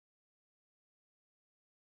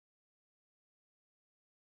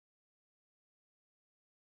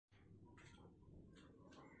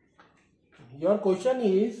your question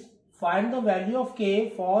is find the value of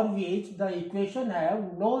k for which the equation have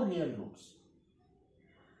no real roots.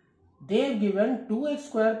 They have given 2x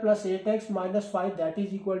square plus 8x minus 5, that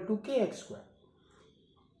is equal to kx square.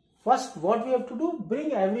 First, what we have to do,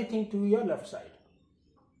 bring everything to your left side.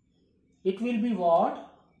 It will be what?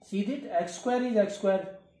 See that x square is x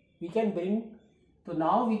square. We can bring, so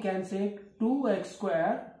now we can say 2x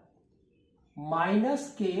square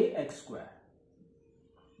minus kx square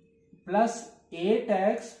plus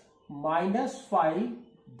 8x minus 5,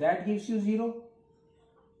 that gives you 0.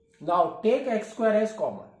 Now take x square as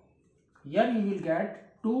common. Here you will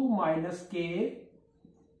get 2 minus k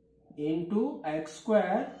into x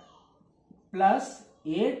square plus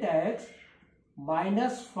 8x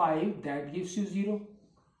minus 5, that gives you 0.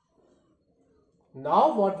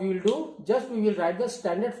 Now what we will do, just we will write the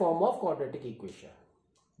standard form of quadratic equation.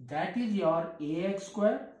 That is your ax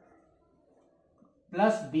square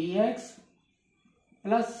plus bx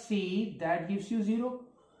plus c, that gives you 0.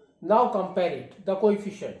 Now compare it, the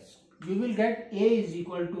coefficients. You will get a is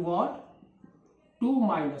equal to what? 2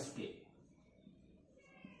 minus k.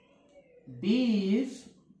 B is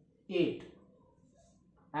 8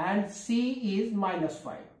 and c is minus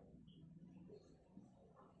 5.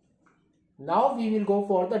 Now we will go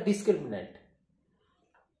for the discriminant.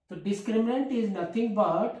 So discriminant is nothing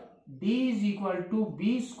but b is equal to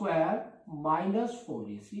b square minus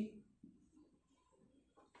 4ac.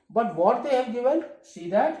 But what they have given? See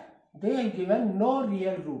that? They have given no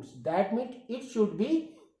real roots. That means it should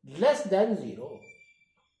be less than 0.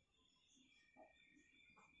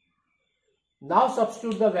 Now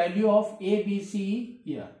substitute the value of a, b, c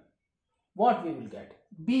here. What we will get?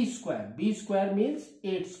 B square. B square means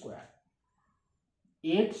 8 square.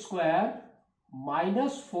 8 square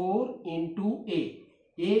minus 4 into a.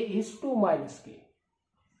 A is 2 minus k.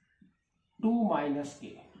 2 minus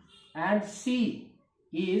k. And c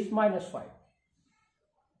is minus 5.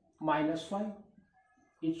 Minus 5.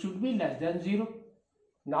 It should be less than 0.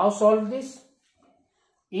 Now solve this.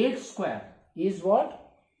 8 square is what?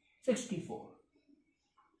 64.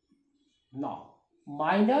 Now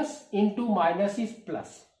minus into minus is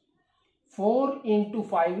plus. 4 into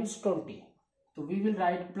 5 is 20. So we will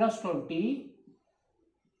write plus 20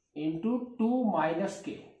 into 2 minus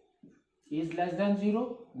k is less than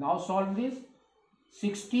 0. Now solve this.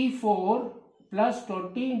 64 plus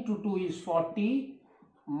 20 into 2 is 40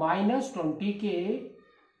 minus 20k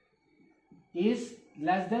is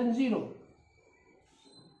less than 0.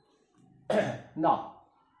 Now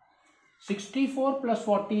 64 plus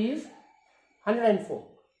 40 is 104.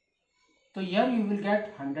 So here you will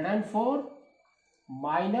get 104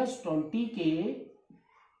 minus 20k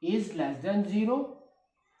is less than 0.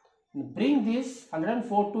 Bring this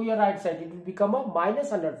 104 to your right side. It will become a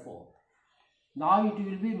minus 104. Now it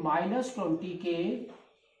will be minus 20k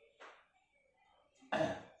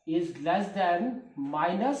is less than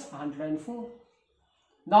minus 104.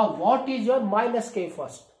 Now what is your minus k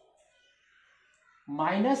first?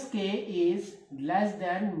 Minus k is less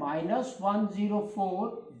than minus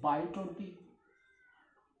 104 by 20.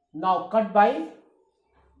 Now cut by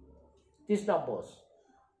these numbers.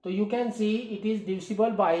 So you can see it is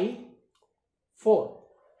divisible by 4.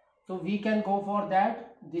 So we can go for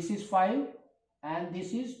that. This is 5 and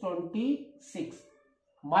this is 26.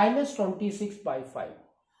 Minus 26 by 5.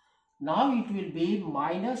 Now it will be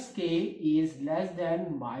minus k is less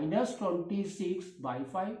than minus 26 by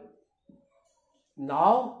 5.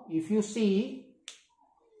 Now if you see,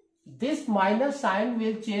 this minus sign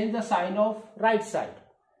will change the sign of right side.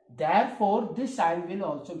 Therefore this sign will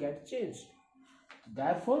also get changed.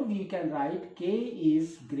 Therefore we can write k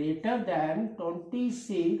is greater than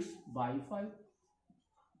 26 by 5.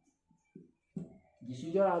 This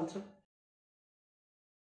is your answer.